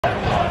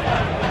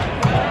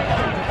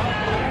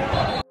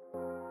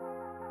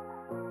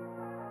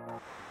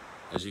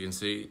As you can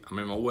see, I'm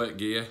in my work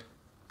gear.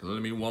 Can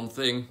only mean one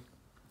thing.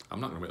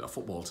 I'm not going to make that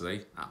football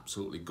today.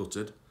 Absolutely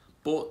gutted.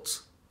 But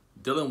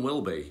Dylan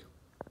will be.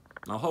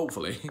 Now,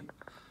 hopefully,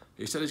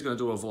 he said he's going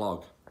to do a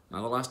vlog.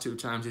 Now, the last 2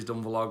 times he's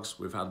done vlogs,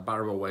 we've had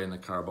Barrow away in the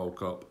Carabao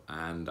Cup,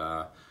 and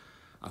I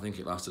think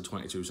it lasted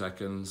 22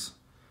 seconds.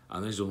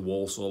 And then he's done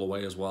Walsall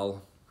away as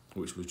well,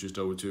 which was just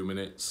over 2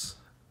 minutes.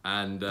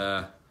 And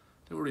they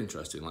were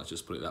interesting, let's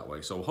just put it that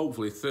way. So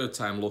hopefully, 3rd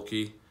time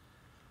lucky,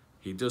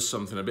 he does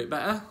something a bit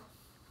better.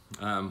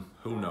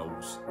 Who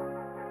knows?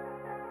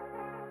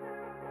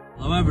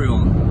 Hello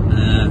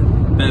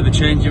everyone, bit of a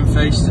change in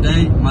face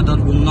today. My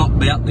dad will not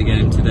be at the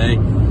game today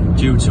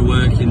due to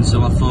working,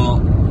 so I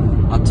thought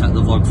I'd take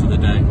the vlog for the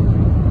day.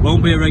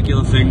 Won't be a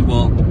regular thing,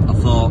 but I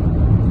thought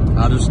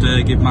I'd just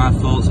give my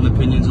thoughts and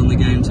opinions on the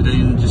game today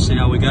and just see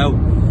how we go.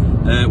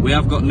 We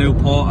have got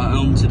Newport at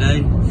home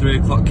today, 3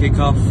 o'clock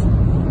kick-off.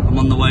 I'm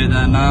on the way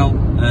there now.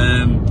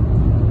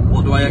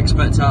 What do I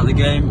expect out of the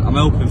game? I'm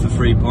hoping for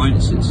 3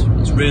 points.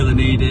 It's really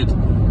needed.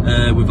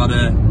 We've had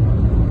a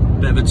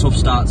bit of a tough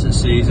start to the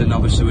season.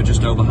 Obviously we're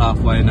just over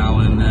halfway now,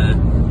 and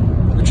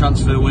the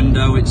transfer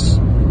window, it's a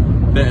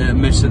bit of a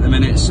miss at the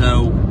minute,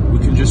 so we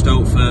can just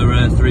hope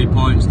for 3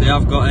 points. They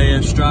have got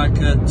a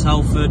striker,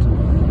 Telford,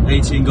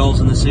 18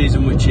 goals in the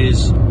season, which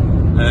is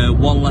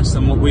 1 less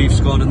than what we've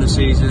scored in the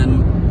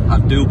season, I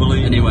do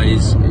believe.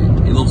 Anyways,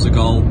 he loves a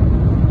goal.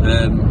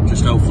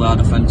 Just hopefully our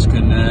defence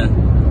can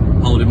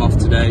hold him off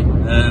today.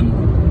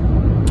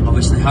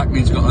 Obviously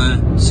Hackney's got a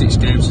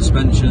 6-game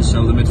suspension,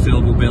 so the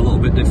midfield will be a little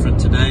bit different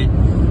today.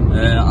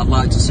 I'd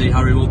like to see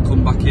Harry Wood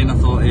come back in. I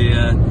thought he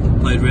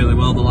played really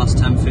well the last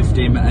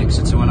 10-15 at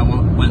Exeter when I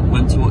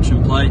went to watch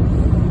him play.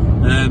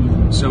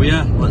 So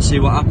yeah, let's see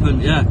what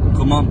happened. Yeah,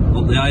 come on,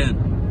 up the iron.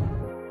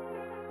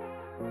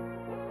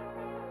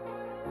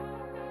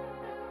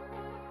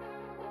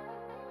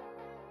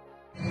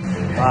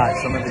 Right,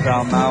 so I'm at the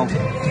ground now.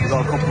 We've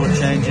got a couple of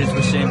changes.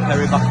 We're seeing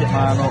Perry back at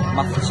man up,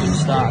 Matheson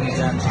starting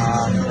again,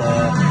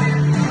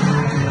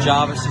 and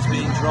Jarvis is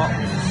being dropped.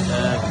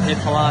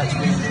 Hippolyte's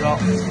being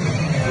dropped.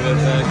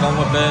 We've gone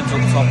with Burns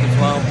up top as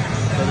well.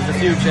 So there's a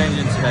few changes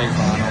in today's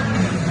lineup.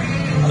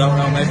 I don't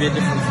know, maybe a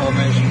different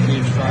formation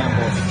keeps trying,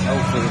 but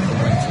hopefully we can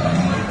win today.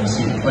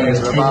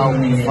 We're about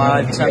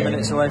 5-10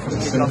 minutes away from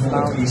kick-off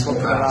now. Just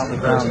looking around the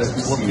ground,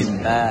 it's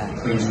looking bare.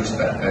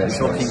 It's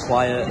looking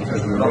quiet.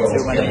 Not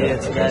too many here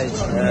today,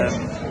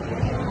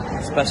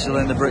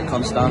 especially in the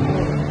Britcon stand.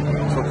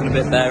 It's looking a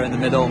bit bare in the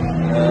middle.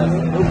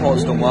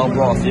 Newport's done well,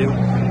 brought a few.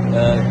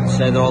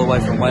 Say they're all the way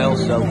from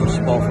Wales, so good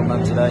support from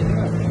them today.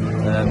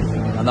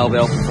 And they'll be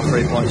open for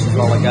 3 points as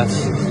well, I guess.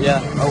 Yeah,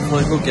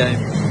 hopefully a good game.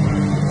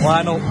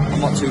 Lineup,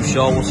 I'm not too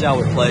sure, we'll see how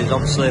it plays.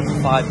 Obviously if we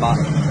 5 back,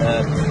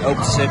 hope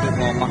to see a bit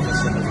more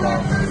Matheson as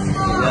well.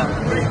 But yeah,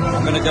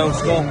 I'm going to go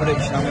score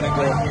prediction, I'm going to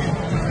go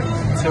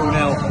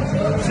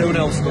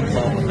 2-0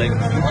 Scunthorpe, I think.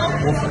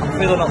 I'm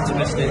feeling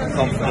optimistic and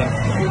confident,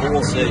 but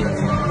we'll see.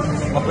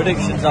 My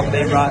predictions haven't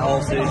been right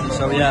all season,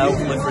 so yeah,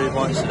 hopefully 3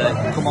 points today.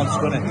 Come on,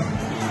 Scunny.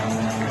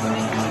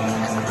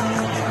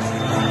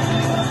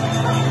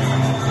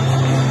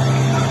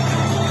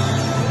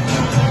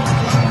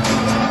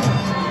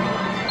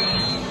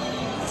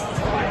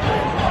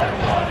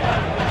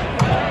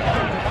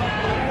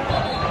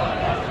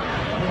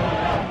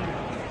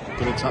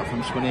 Tap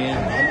from Scunny in.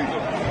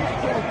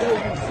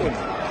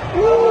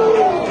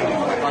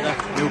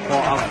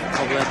 Newport have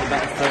probably had the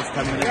better first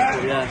 10 minutes,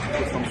 but yeah,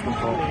 good from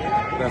Scunthorpe.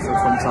 Better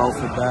from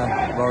Telford there.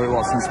 Rory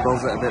Watson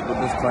spills it a bit, but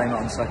does claim it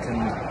on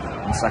second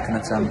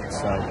attempt.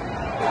 So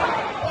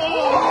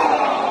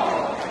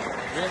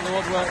getting the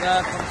woodwork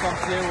there from Tom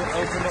Few,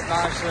 opened up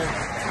nicely.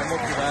 I'm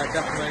up to there,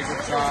 definitely a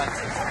good try.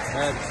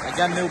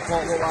 Again,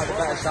 Newport look like the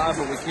better side,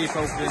 but we keep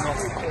opening up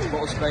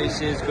little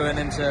spaces, going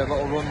into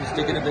little runs,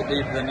 digging a bit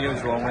deeper than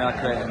usual, and we are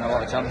creating a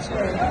lot of chances.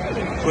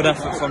 Good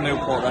effort from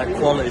Newport there,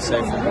 quality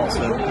save from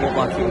Watson. Looked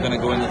like it was going to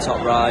go in the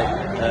top right,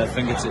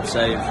 fingertip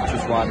save,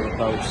 just wide of the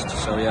post.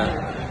 So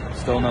yeah,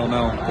 still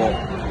 0-0, but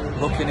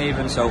looking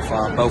even so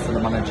far. Both of the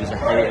managers are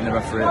hating the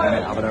referee at the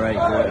minute, having a rate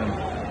go at him.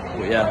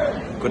 But yeah,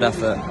 good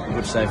effort,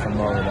 good save from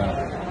Rory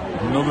there.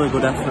 Another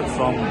good effort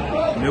from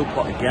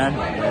Newport again.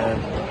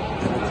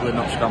 Luckily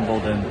not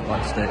scrambled in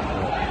like stick,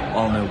 but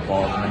all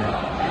Newport at the minute.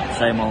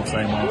 Same old so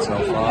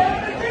far.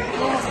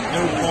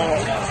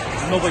 Newport,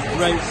 another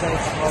great save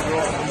from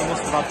Rory. They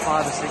must have had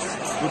 5 or 6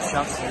 good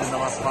chances in the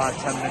last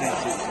 5-10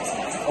 minutes.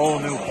 It's all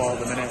Newport at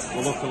the minute.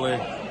 We're luckily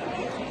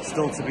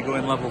still to be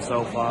going level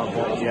so far,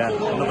 but yeah,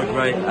 another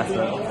great effort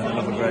and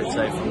another great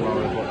save from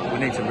Rory. But we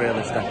need to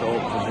really step it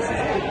up because this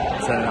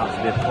is turning out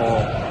to be a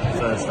poor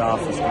first half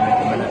for Scunny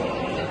at the minute.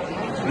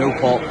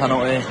 Newport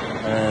penalty,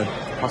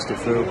 passed it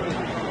through.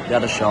 They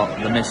had a shot,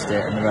 they missed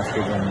it, and the ref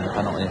gave them the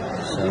penalty.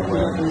 So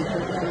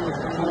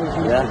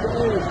yeah,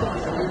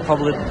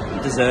 probably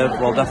deserved.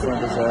 Well, definitely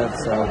deserved.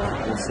 So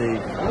we'll see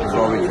if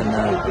Rory can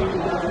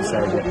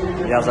save it.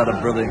 He has had a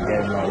brilliant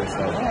game, Rory.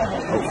 So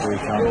hopefully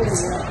he can.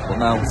 But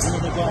now,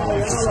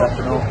 he's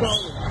stepping up.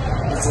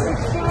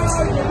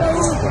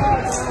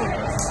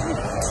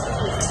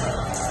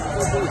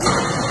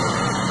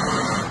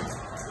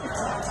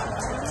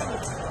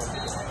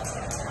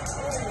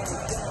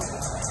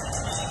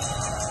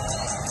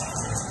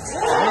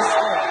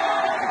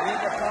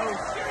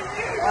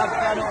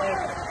 penalty.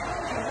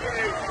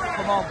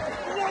 Come on,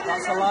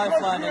 that's a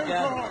lifeline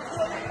again.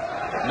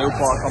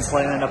 Newport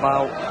complaining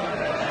about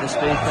the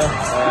speaker.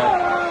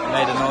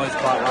 Made a noise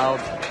quite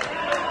loud.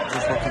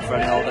 Just looking for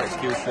any old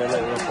excuse for a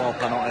little poor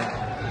penalty.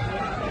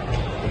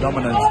 The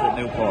dominance that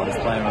Newport is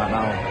playing right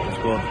now is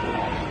good.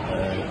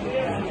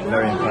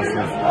 Very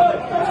impressive.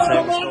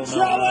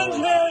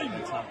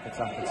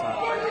 Attack.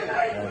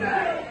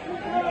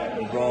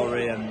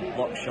 Rory and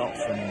block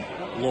shots and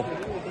luck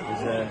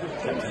has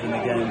kept us in the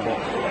game, but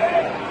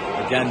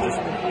again, just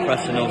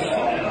pressing us.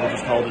 We're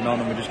just holding on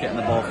and we're just getting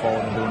the ball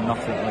forward and doing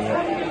nothing with it.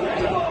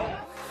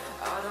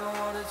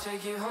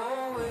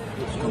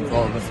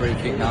 Scunthorpe with a free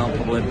kick now,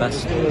 probably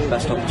best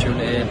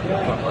opportunity.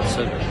 That's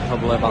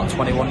probably about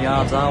 21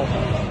 yards out.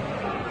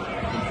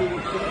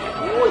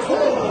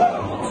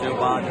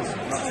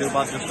 Not too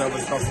bad, just over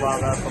the crossbar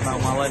there from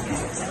O'Malley.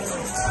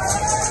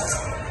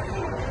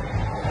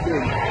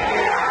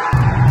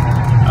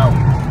 Oh,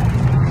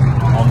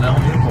 1-0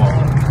 Newport.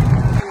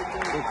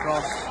 Good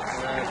cross,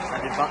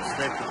 headed back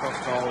stick, the cross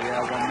goal,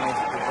 yeah, 1-0.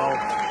 Good goal.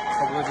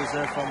 Probably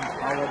deserved from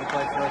how well we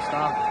played first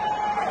half.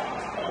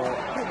 But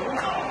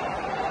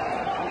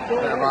a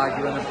bit of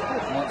arguing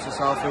amongst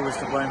ourselves who was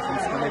to blame from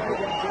Scunny, but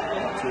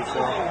not too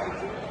sure.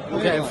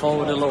 We're getting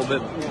forward a little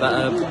bit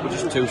better, we're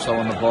just too slow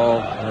on the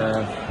ball.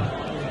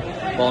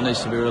 Ball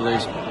needs to be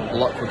released a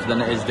lot quicker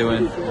than it is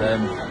doing.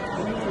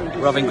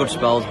 We're having good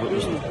spells, but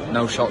just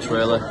no shots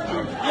really.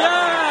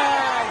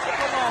 Yes!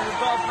 Come on, we've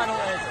got a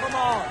penalty, come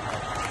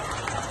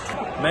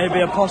on!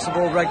 Maybe a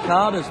possible red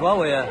card as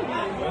well here.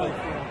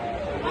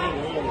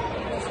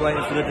 Just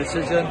waiting for the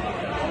decision.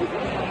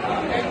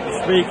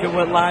 Speaking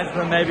with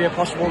linesman, maybe a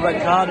possible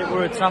red card. It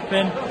were a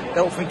tap-in.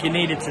 Don't think he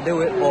needed to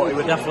do it, but it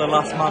was definitely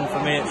last man. For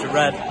me, it's a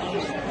red.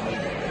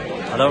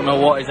 I don't know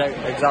what is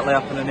exactly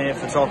happening here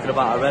for talking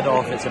about a red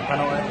or if it's a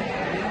penalty.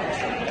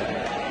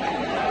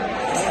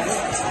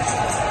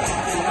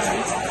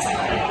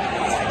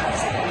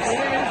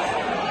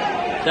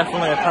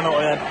 Definitely a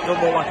penalty. It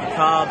doesn't look like a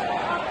card.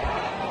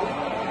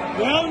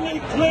 The only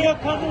clear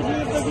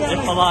penalty of the game.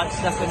 If I like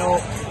stepping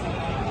up.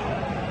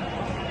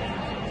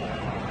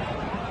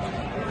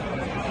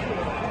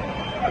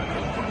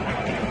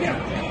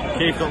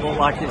 Keith don't look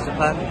like it's a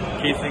pen.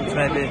 Keith thinks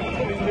maybe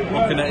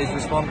looking at his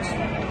response.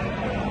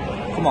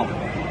 Come on.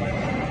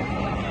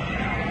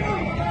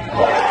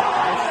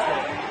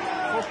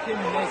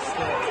 Fucking missed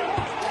it.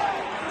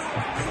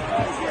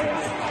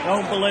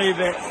 Don't believe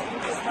it.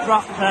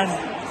 Crap pen.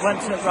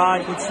 Went to it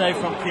right. Good save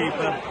from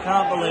keeper.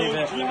 Can't believe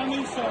it.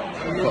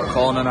 Got a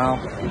corner now.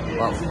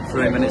 About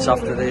 3 minutes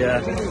after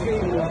the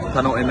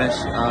penalty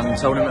miss. And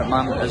Tony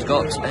McMahon has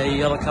got a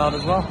yellow card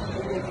as well.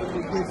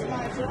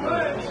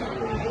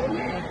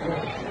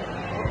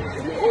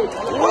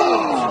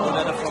 Good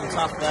header from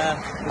Taff there.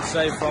 Good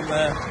save from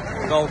the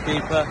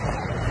goalkeeper.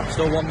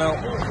 Still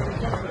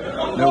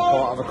 1-0.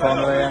 Newport have a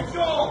corner here.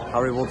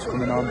 Harry Wood's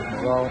coming on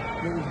as well.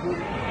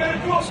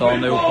 So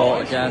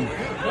Newport again.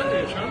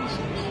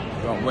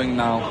 Got wing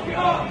now.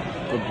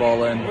 Good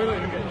ball in.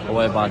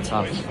 Away by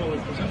Taff.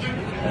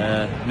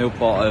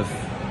 Newport have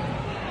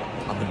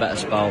had the better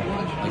spell.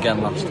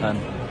 Again last 10.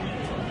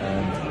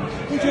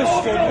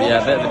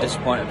 Yeah, a bit of a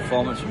disappointing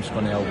performance from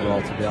Scunny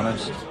overall, to be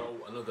honest. So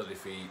another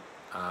defeat,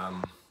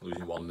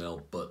 losing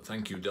 1-0, but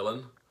thank you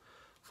Dylan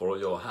for all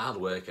your hard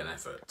work and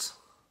effort.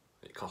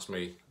 It cost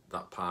me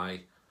that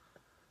pie,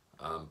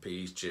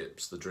 peas,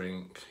 chips, the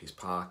drink, his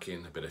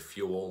parking, a bit of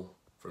fuel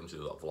for him to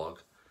do that vlog.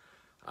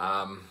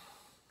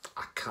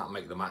 I can't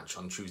make the match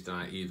on Tuesday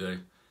night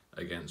either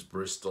against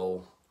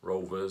Bristol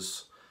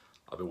Rovers.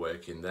 I'll be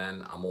working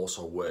then. I'm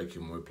also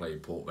working when we play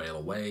Port Vale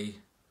away.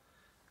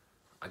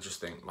 I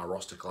just think my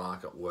roster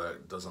clerk at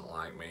work doesn't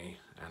like me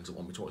and doesn't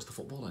want me to watch the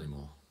football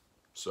anymore.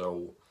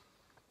 So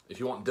if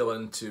you want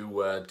Dylan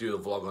to do the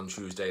vlog on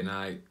Tuesday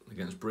night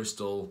against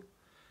Bristol,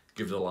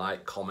 give it a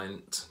like,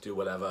 comment, do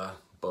whatever.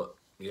 But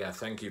yeah,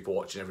 thank you for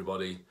watching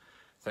everybody.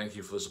 Thank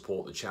you for the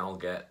support the channel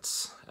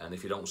gets. And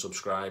if you don't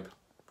subscribe,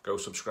 go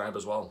subscribe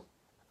as well.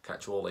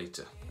 Catch you all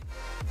later.